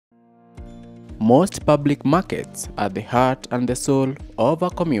Most public markets are the heart and the soul of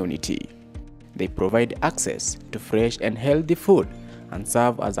a community. They provide access to fresh and healthy food and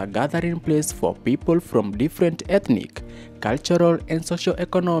serve as a gathering place for people from different ethnic, cultural, and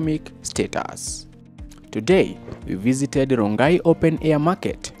socio-economic status. Today, we visited Rongai Open Air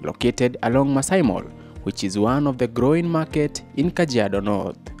Market located along Maasai Mall, which is one of the growing market in Kajiado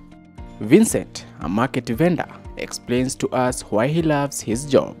North. Vincent, a market vendor, explains to us why he loves his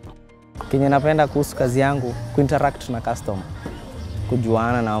job. Kenye napenda kuhusu kazi yangu, kuinteract na customer,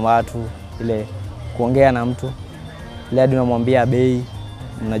 kujuana na watu, ile kuongea na mtu, ile hadi unamwambia bei,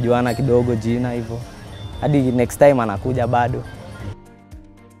 mnajuana kidogo jina hivyo. Hadi next time anakuja bado.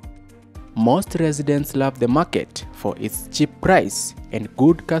 Most residents love the market for its cheap price and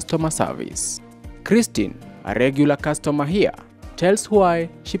good customer service. Christine, a regular customer here, tells why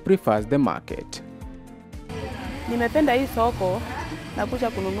she prefers the market. Nimependa hii soko, nakuja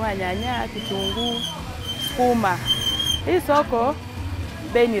kununua nyanya, kitunguu, sukuma. Hii soko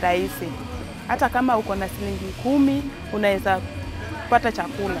bei ni rahisi. Hata kama uko na shilingi 10, unaweza kupata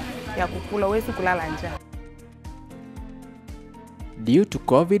chakula ya kukula, huwezi kulala njaa. Due to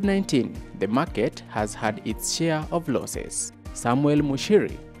COVID-19, the market has had its share of losses. Samuel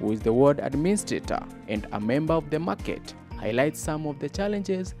Mushiri, who is the ward administrator and a member of the market, highlights some of the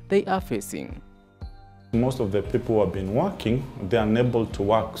challenges they are facing. Most of the people who have been working, they are unable to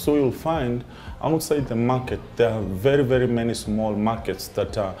work. So you'll find outside the market, there are very many small markets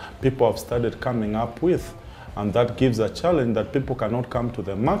that people have started coming up with. And that gives a challenge that people cannot come to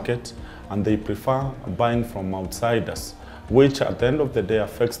the market and they prefer buying from outsiders, which at the end of the day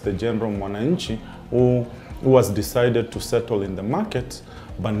affects the general mwananchi who has decided to settle in the market.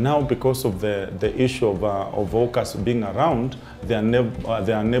 But now, because of the issue of hawkers being around, they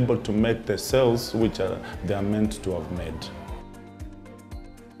are unable to make the sales which they are meant to have made.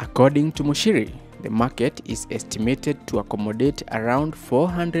 According to Mushiri, the market is estimated to accommodate around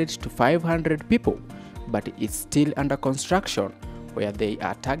 400 to 500 people, but it's still under construction, where they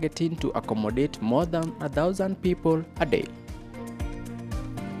are targeting to accommodate more than 1,000 people a day.